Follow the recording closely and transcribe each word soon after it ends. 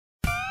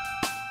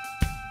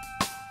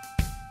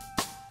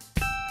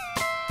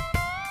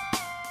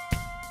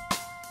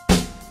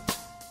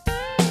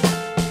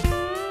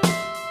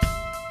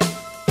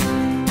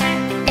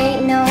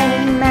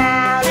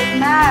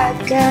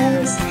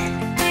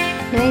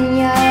when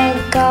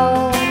you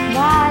go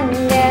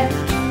wander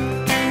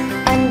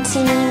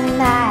 10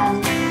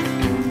 miles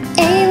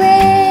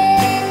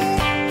away.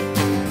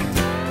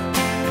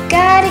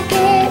 Gotta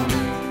get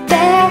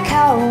back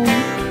home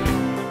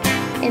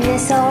in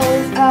this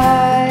old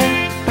car,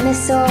 on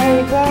this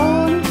old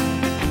road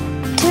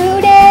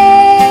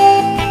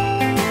today.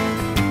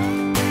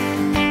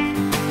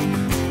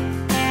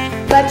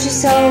 But you're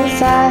so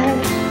far,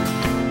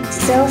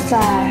 so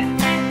far,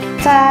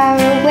 far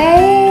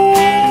away.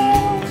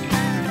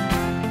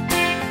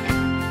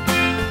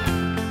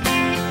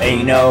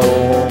 Ain't no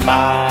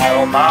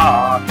mile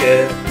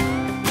marker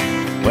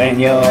when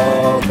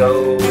you're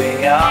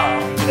going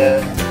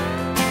under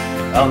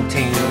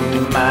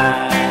 10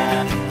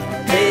 miles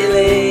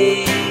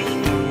away.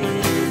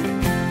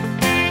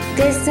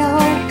 This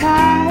old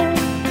car,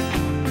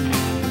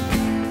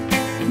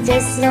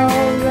 this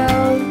old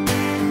road,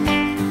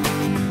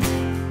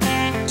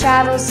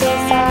 travel so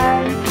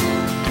far,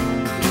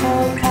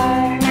 old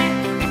car,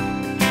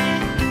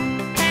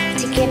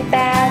 to get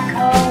back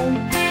home.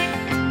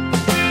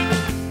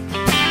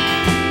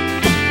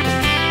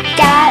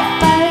 Got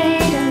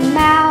but a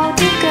mile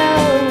to go,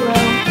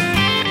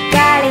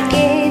 gotta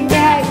get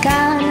back,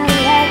 gonna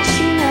let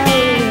you know.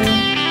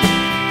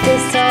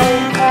 This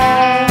old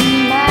car of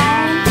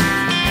mine,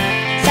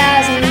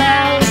 1,000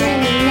 miles in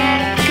the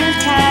neck of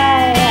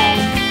time.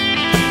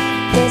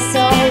 This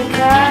old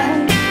car,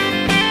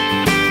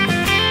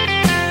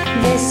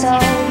 this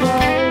old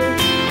road,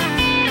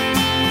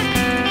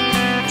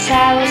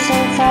 travel so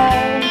far,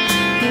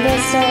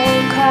 this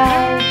old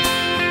car,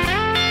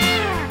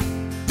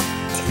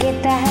 to get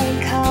back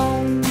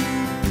home.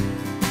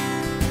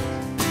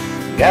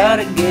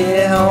 Gotta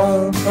get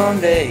home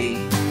someday.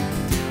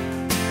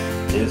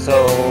 This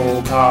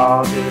old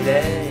car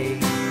today,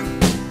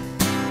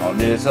 on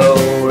this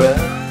old road,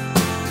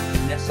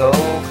 this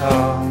old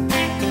car.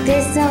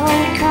 This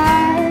old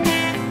car,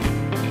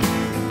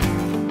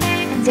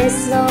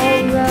 this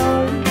old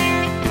road,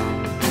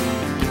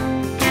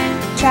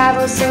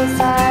 travel so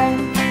far,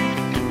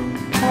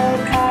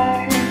 old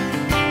car,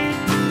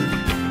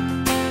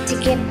 to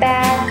get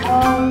back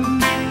home.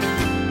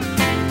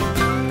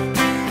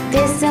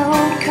 This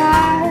old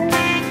car,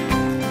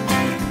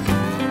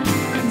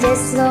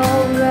 this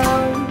old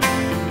road,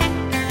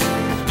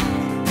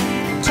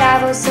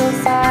 travel so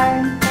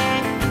far,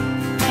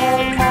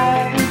 old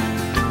car,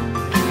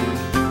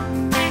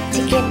 to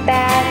get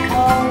back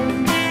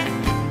home.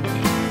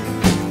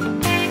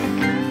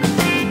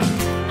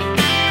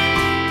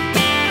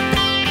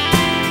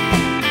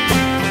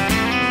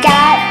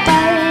 Got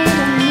but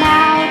a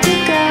mile to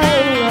go,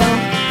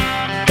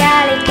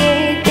 gotta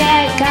get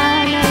back,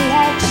 gonna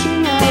let you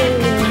know.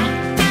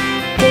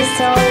 This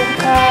old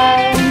car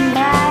of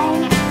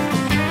mine,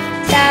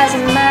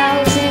 1,000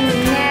 miles in the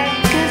neck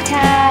of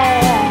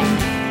time.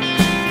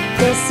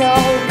 This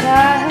old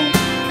car,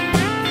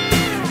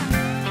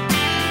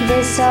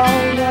 this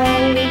old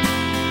road,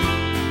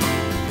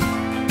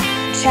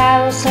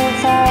 travel so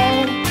far,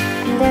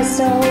 this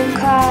old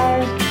car,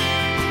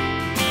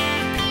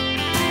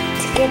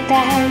 to get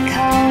back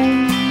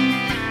home.